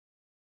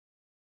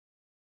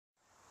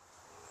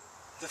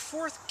The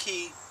fourth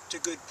key to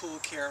good pool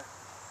care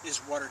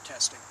is water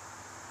testing.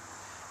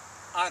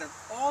 Out of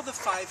all the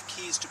 5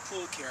 keys to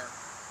pool care,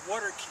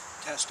 water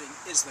testing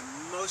is the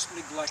most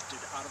neglected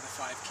out of the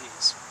 5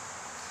 keys.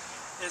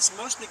 And it's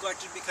most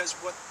neglected because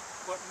what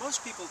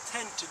most people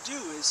tend to do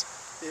is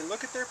they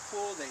look at their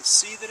pool, they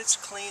see that it's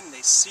clean,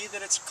 they see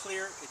that it's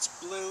clear, it's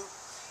blue,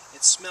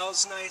 it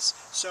smells nice,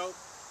 so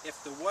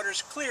if the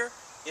water's clear,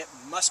 it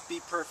must be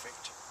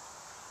perfect.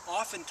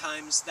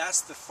 Oftentimes,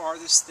 that's the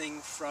farthest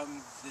thing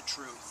from the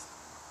truth.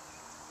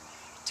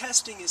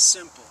 Testing is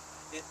simple.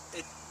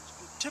 It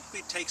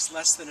typically takes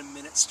less than a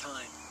minute's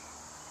time.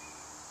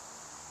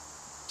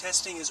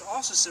 Testing is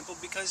also simple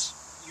because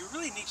you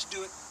really need to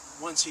do it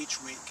once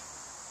each week.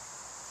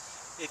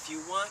 If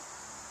you want,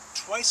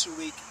 twice a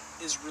week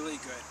is really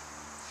good.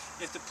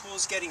 If the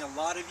pool's getting a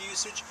lot of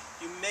usage,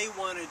 you may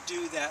want to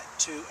do that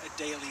to a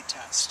daily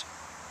test.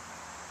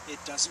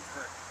 It doesn't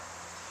hurt.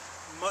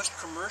 Most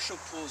commercial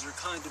pools or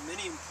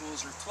condominium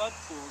pools or club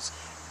pools,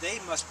 they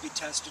must be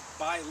tested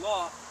by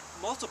law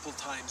multiple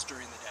times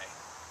during the day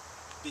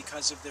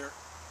because of their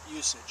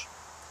usage.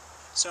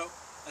 So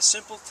a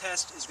simple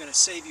test is going to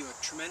save you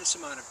a tremendous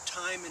amount of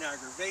time and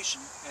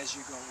aggravation as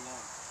you go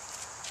along.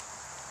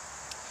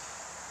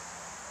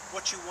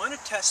 What you want to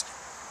test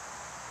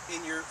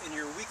in your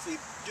weekly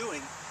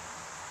doing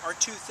are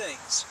 2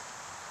 things.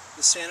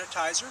 The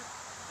sanitizer,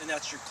 and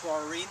that's your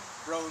chlorine,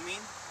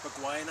 bromine,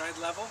 guanide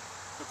level.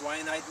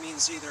 Guanide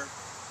means either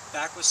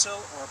Baclosil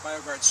or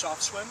BioGuard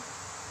Soft Swim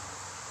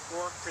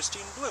or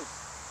Pristine Blue.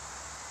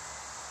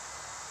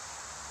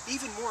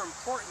 Even more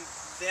important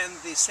than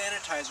the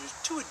sanitizers,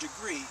 to a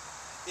degree,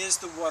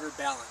 is the water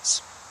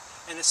balance,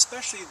 and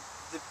especially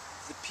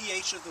the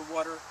pH of the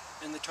water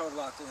and the total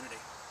alkalinity.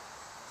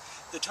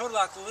 The total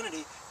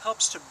alkalinity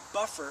helps to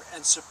buffer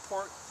and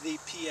support the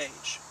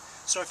pH.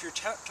 So if your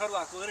total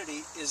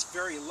alkalinity is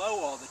very low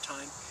all the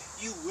time,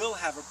 you will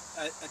have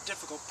a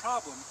difficult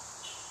problem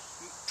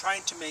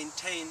trying to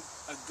maintain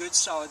a good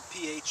solid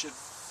pH of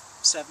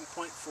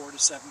 7.4 to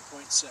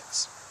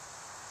 7.6.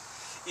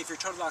 If your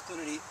total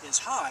alkalinity is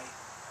high,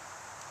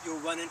 you'll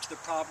run into the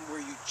problem where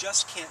you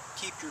just can't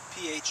keep your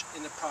pH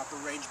in the proper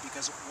range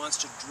because it wants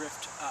to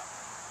drift up.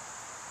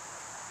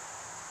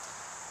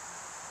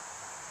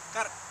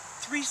 Got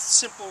 3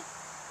 simple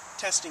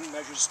testing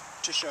measures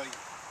to show you.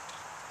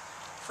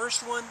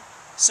 First one,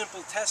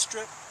 simple test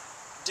strip.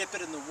 Dip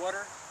it in the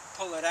water,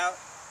 pull it out,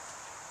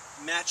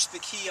 match the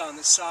key on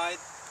the side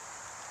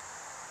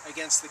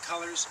against the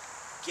colors,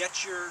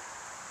 get your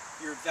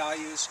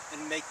values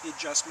and make the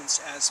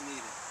adjustments as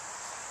needed.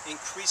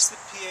 Increase the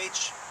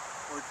pH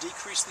or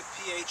decrease the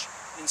pH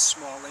in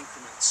small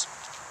increments.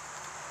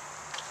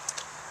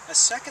 A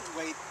second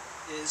way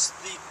is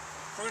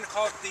we're going to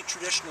call it the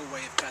traditional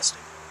way of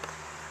testing.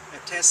 A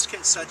test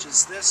kit such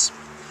as this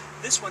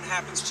one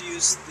happens to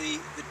use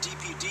the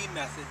DPD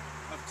method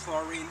of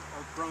chlorine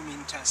or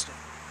bromine testing.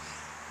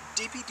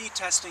 DPD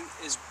testing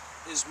is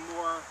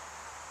more,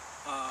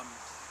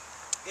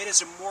 it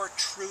is a more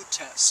true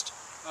test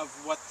of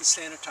what the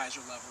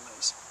sanitizer level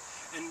is,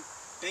 and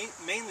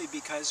mainly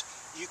because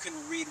you can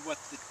read what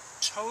the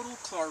total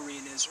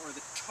chlorine is, or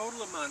the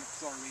total amount of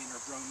chlorine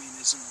or bromine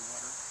is in the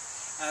water,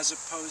 as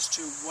opposed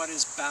to what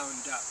is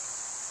bound up.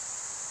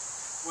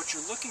 What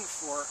you're looking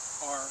for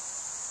are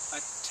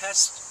a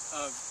test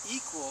of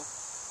equal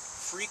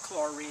free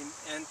chlorine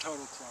and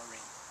total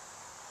chlorine,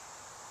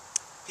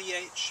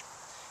 pH,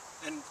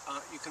 and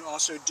you can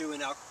also do a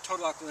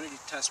total alkalinity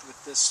test with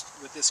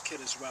this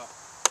kit as well.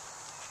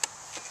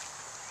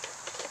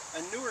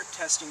 A newer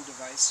testing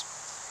device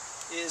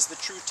is the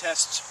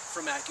TrueTest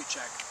from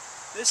Accu-Chek.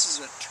 This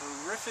is a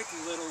terrific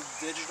little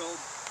digital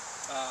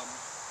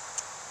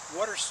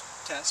water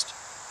test.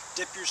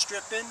 Dip your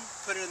strip in,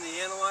 put it in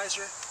the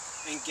analyzer,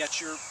 and get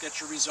your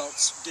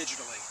results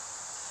digitally.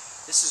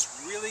 This is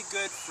really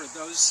good for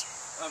those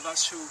of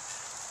us who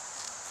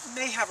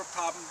may have a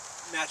problem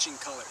matching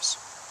colors.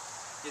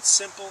 It's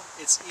simple,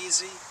 it's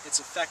easy, it's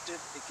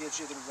effective, it gives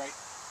you the right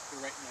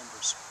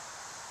numbers.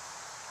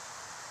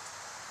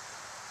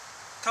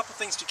 A couple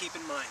things to keep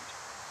in mind.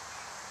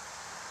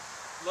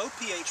 Low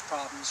pH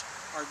problems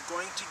are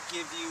going to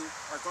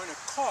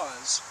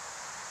cause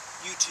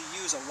you to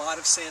use a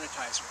lot of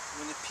sanitizer.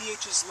 When the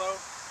pH is low,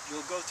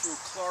 you'll go through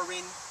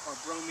chlorine or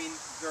bromine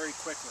very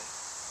quickly.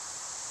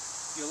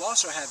 You'll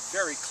also have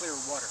very clear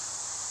water.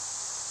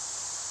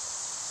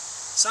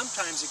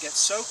 Sometimes it gets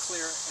so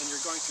clear and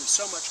you're going through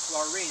so much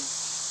chlorine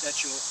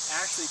that you'll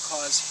actually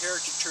cause hair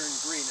to turn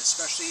green,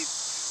 especially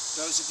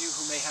those of you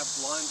who may have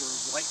blonde or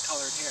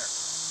light-colored hair.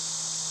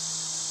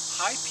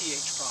 High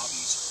pH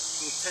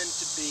problems will tend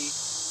to be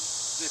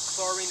the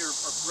chlorine or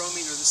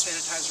bromine or the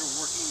sanitizer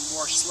working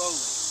more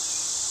slowly,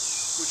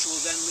 which will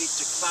then lead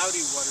to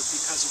cloudy water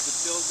because of the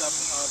buildup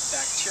of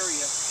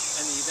bacteria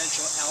and the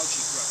eventual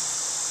algae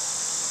growth.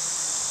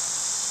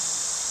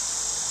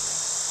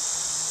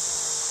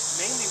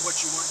 Mainly what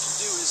you want to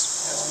do is,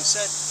 as we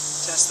said,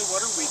 test the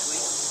water weekly,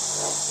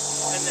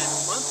 and then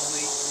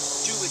monthly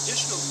do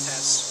additional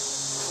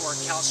tests for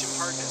calcium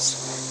hardness.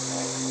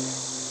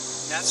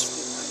 That's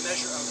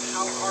measure of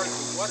how hard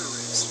the water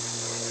is.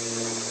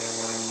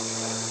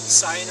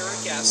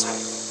 Cyanuric acid.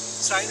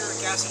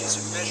 Cyanuric acid is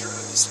a measure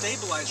of the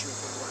stabilizer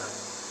of the water,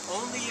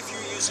 only if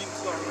you're using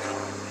chlorine.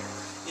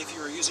 If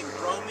you are using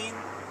bromine,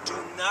 do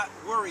not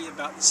worry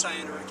about the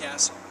cyanuric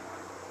acid.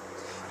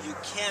 You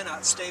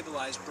cannot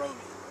stabilize bromine.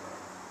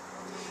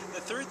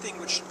 The third thing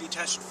which should be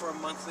tested for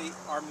monthly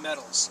are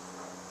metals.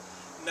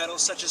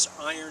 Metals such as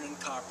iron and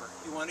copper.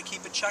 You want to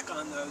keep a check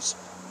on those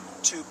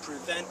to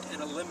prevent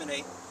and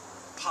eliminate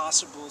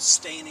possible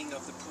staining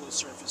of the pool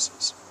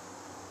surfaces.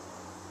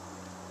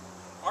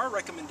 Our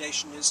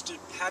recommendation is to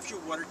have your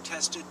water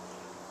tested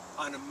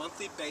on a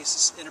monthly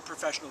basis in a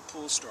professional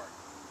pool store.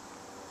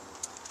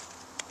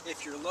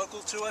 If you're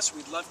local to us,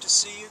 we'd love to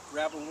see you.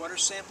 Grab a water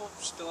sample,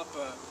 just fill up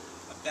a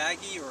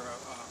baggie or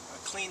a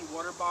clean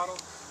water bottle,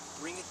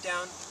 bring it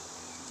down,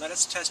 let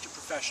us test it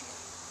professionally.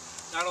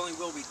 Not only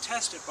will we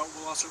test it, but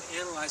we'll also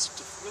analyze it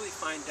to really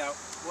find out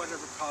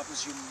whatever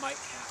problems you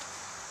might have.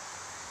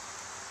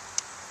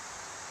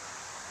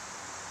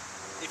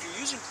 If you're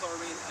using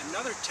chlorine,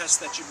 another test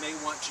that you may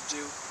want to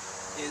do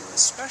is,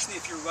 especially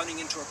if you're running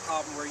into a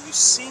problem where you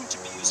seem to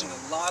be using a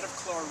lot of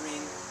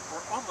chlorine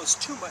or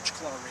almost too much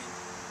chlorine,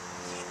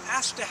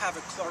 ask to have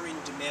a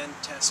chlorine demand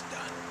test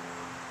done.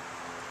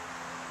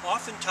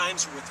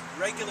 Oftentimes with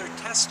regular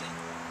testing,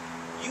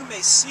 you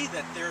may see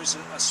that there's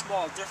a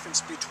small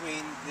difference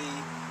between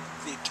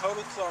the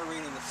total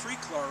chlorine and the free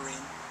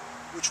chlorine,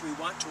 which we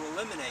want to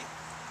eliminate,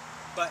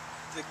 but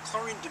the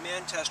chlorine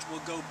demand test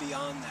will go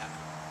beyond that.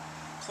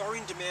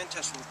 Chlorine demand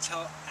test will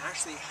tell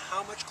actually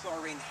how much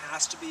chlorine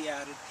has to be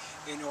added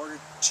in order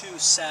to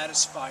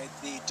satisfy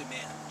the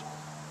demand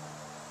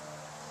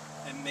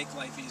and make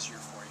life easier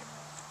for you.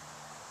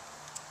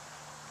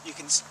 You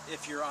can,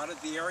 if you're out of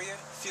the area,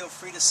 feel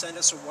free to send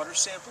us a water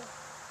sample.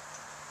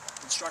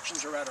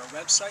 Instructions are at our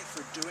website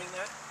for doing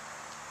that.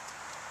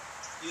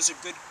 Use a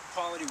good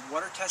quality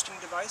water testing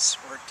device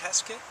or a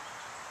test kit.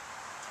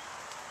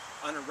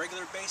 On a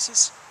regular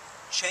basis,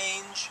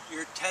 change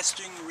your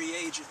testing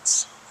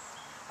reagents.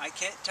 I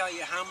can't tell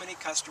you how many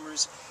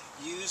customers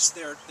use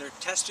their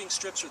testing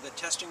strips or the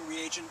testing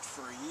reagent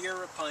for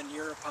year upon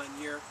year upon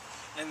year,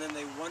 and then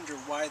they wonder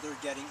why they're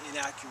getting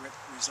inaccurate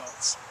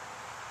results.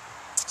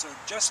 So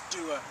just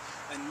do a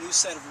new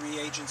set of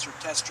reagents or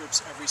test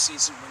strips every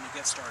season when you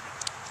get started.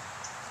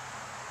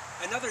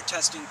 Another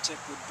testing tip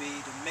would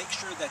be to make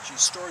sure that you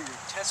store your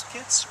test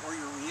kits or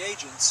your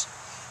reagents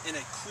in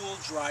a cool,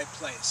 dry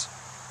place.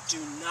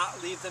 Do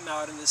not leave them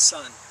out in the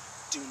sun.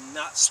 Do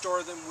not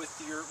store them with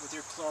your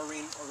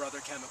chlorine or other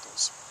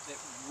chemicals. It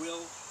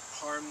will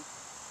harm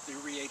the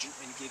reagent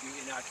and give you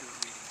inaccurate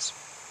readings.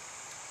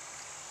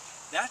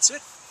 That's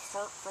it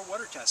for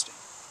water testing.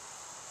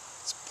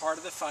 It's part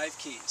of the 5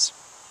 keys.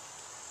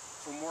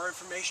 For more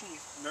information,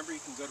 remember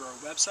you can go to our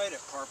website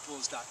at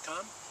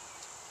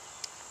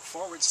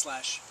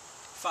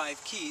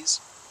parpools.com/5keys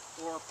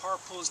or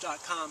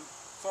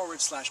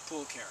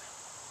parpools.com/pool care.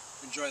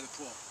 Enjoy the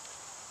pool.